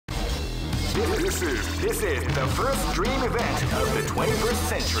This is the first dream event of the 21st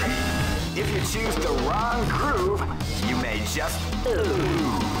century. If you choose the wrong groove, you may just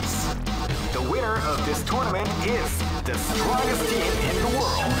lose. The winner of this tournament is the strongest team in the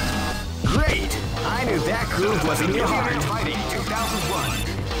world. Great! I knew that groove was in your heart. Fighting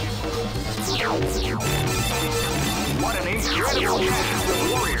 2001. What an incredible cast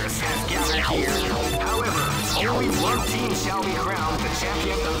of warriors has gathered here. However, only one team shall be crowned the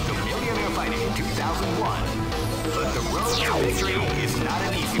champion of the Millionaire Fighting 2001. But the road to victory is not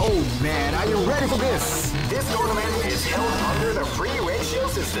an easy one. Oh man, are you ready for this? This tournament is held under the free ratio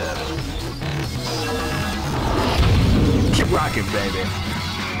system. Keep rocking, baby.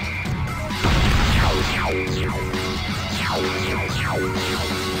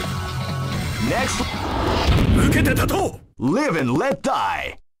 Next, live and let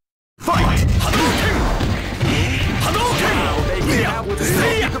die. Fight! Hadouken! Hadouken! They came out with a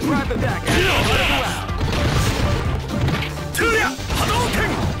surprise attack. Hadouken!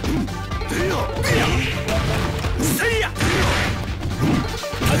 Seiya!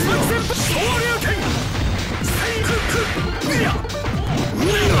 Hadouken! Shoryuken! Seiya!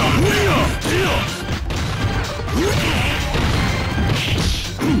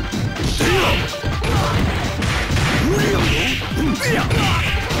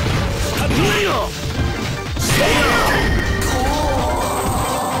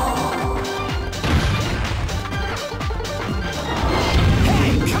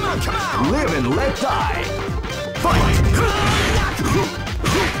 Hey, come on, come on! Live and let die! Fight!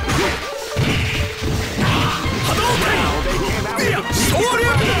 Hadouken!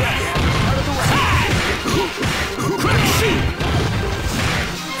 Shoryuken! Crazy!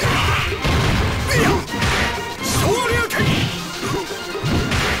 Shoryuken!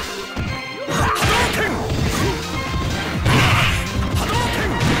 Hadouken!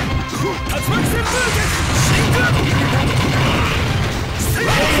 Hadouken! Tatsumaki Senpuken! Shinkan!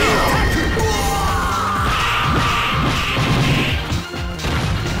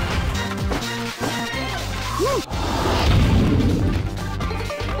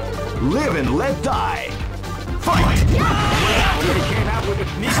 Live and let die! Fight! He came out with a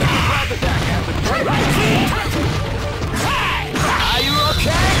sneaky surprise attack at the break. Are you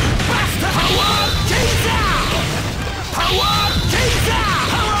okay? Power Chaser! Power Chaser!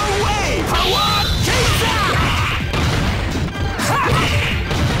 Power Wave! Power Chaser!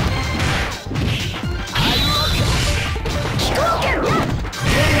 Are you okay?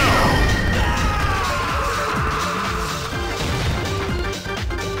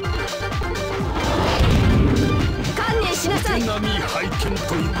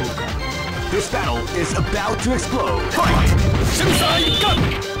 This battle is about to explode. Fight! Suicide Gun!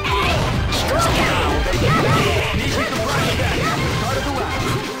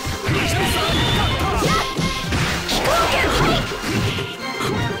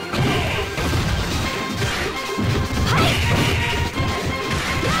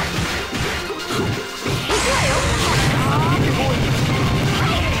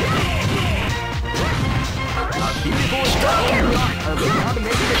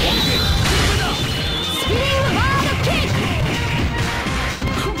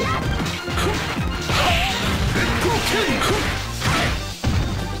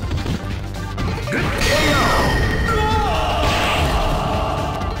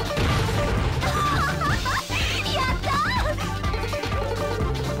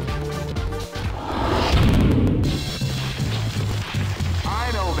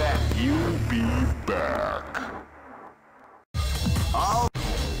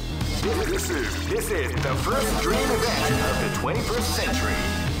 This is the first dream event of the 21st century.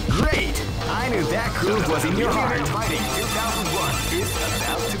 Great! I knew that groove was in your heart. Fighting 2001 is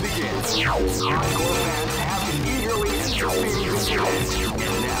about to begin. Hardcore fans have been eagerly anticipating this event,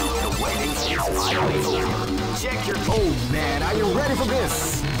 and now the waiting is finally over. Check your... Oh man, are you ready for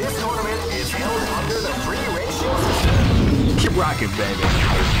this? This tournament is held under the free ratio system. Keep rocking, baby.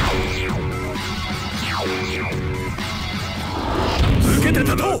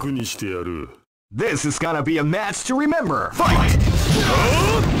 This is gonna be a match to remember. Fight!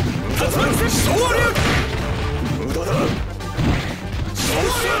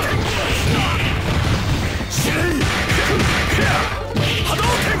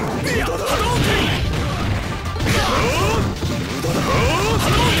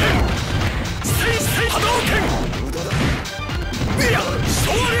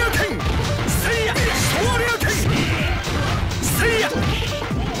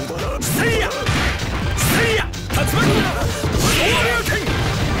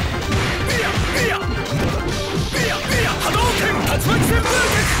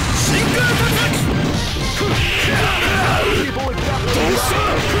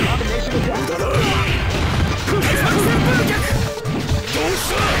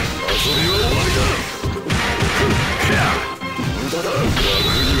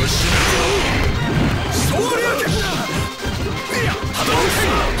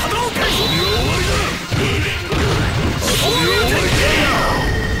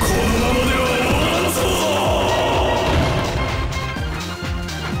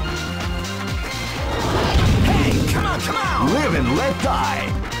 Live and let die.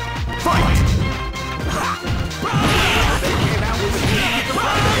 Fight!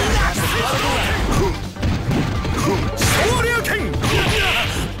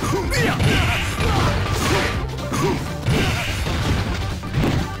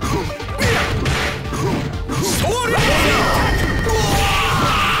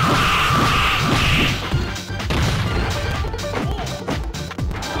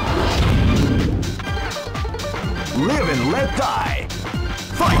 Live and let die.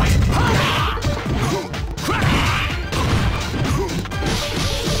 Fight!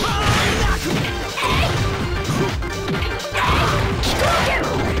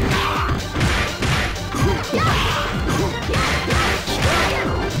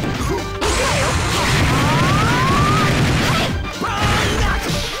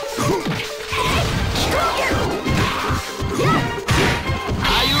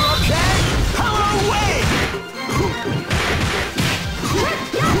 Are you okay? Hello, wait!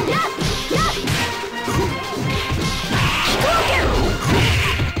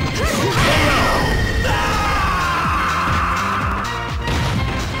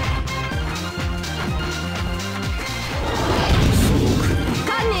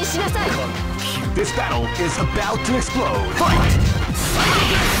 This battle is about to explode. Fight!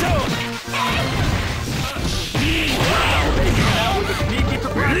 They came out with a sneaky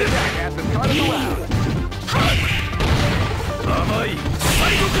surprise attack at the start of the round. Amai!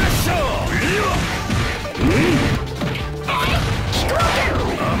 Psycho Crusher!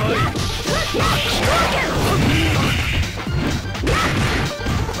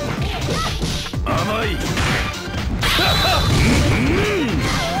 Amai!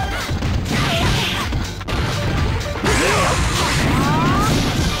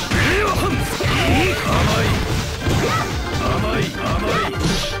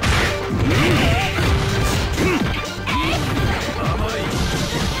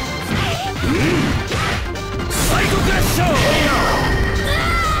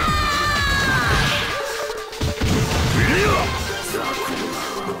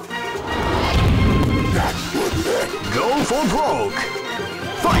 Go for broke!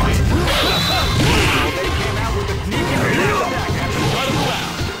 Fight! They came out with a sneaky attack at the start of the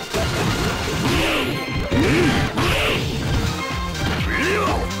round.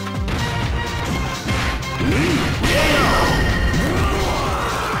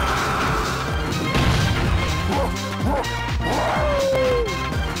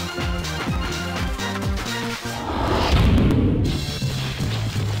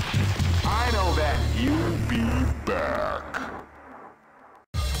 I know that you'll be back.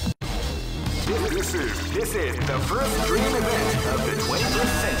 This is the first dream event of the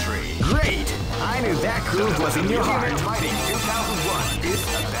 21st century. Great! I knew that groove was in your heart. Fighting 2001 is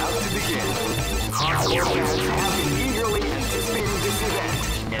about to begin. Hardcore fans have been eagerly anticipating this event,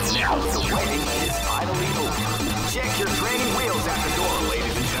 and now the waiting is finally over. Check your training wheels at the door,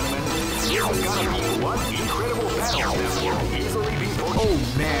 ladies and gentlemen. This is gonna be one incredible battle that will easily be forced. Oh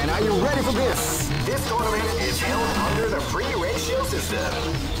man, are you ready for this? This tournament is held under the free ratio system.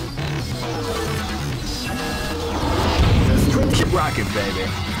 Keep rocking, baby.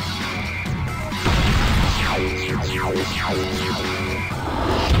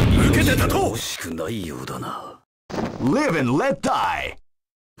 Live and let die.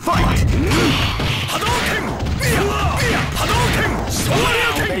 Fight!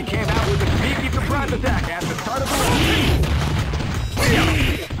 They came out with a sneaky surprise attack at the start of the round.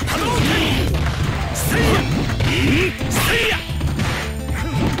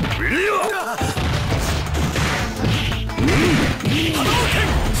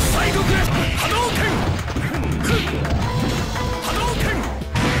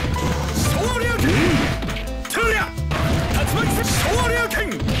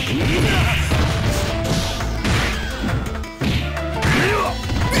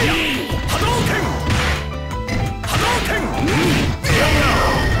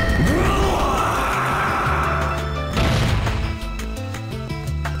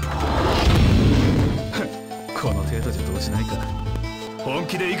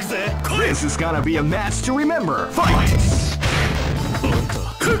 This is gonna be a match to remember. Fight!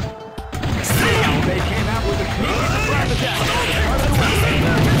 They came out with a sneaky surprise attack.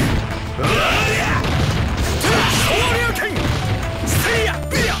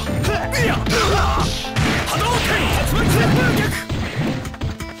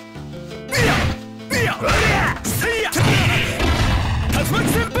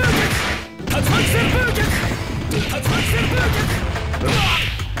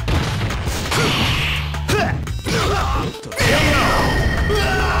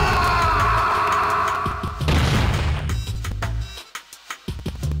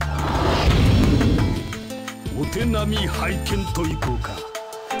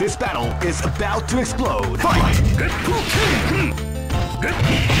 This battle is about to explode. Fight!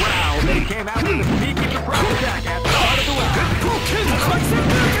 Wow, they came out with a sneaky surprise attack at the start of the round.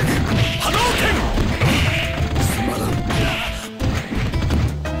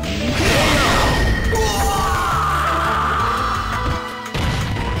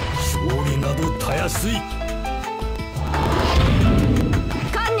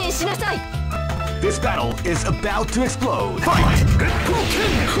 This battle is about to explode. Fight!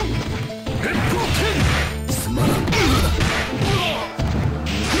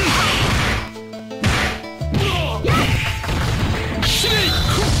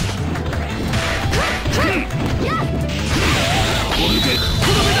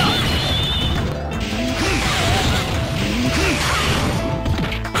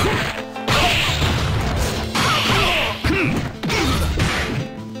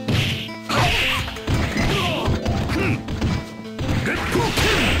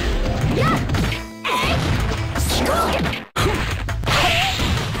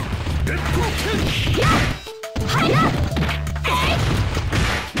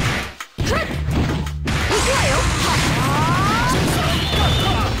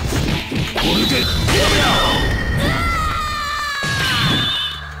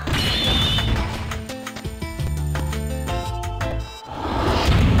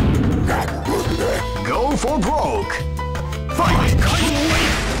 Go for broke. Fight!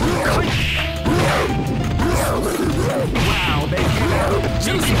 Wow, they came out with a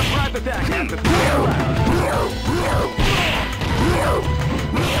juicy surprise attack at the third round.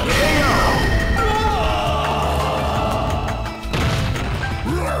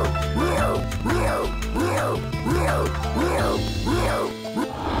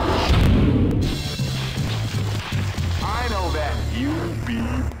 I know that you'll be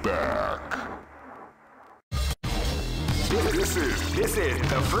back. This is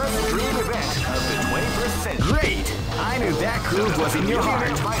the first dream event of the 21st century. Great! I knew that groove was in your heart.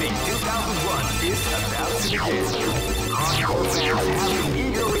 Fighting 2001 is about to begin. Hardcore fans have been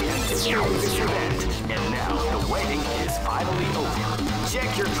eagerly anticipating this event, and now the waiting is finally over.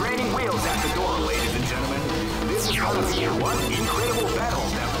 Check your training wheels at the door, ladies and gentlemen. This is going to be one incredible battle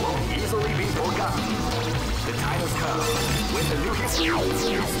that won't easily be forgotten. The time has come when the new history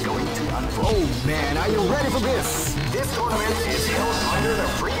is going to unfold. Oh man, are you ready for this? This tournament is held under the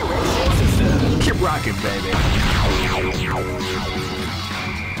free ratio system. Keep rocking, baby.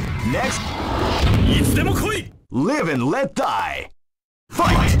 Next, live and let die.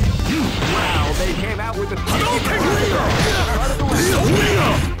 Fight! Wow, they came out with a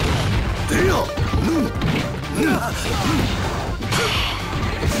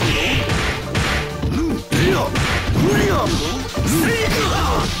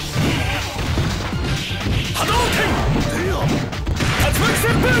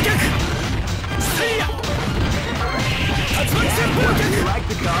You like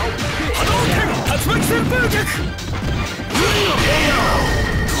to go?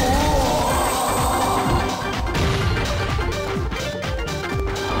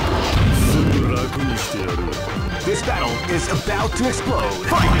 This battle is about to explode.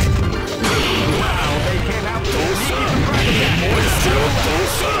 Fight!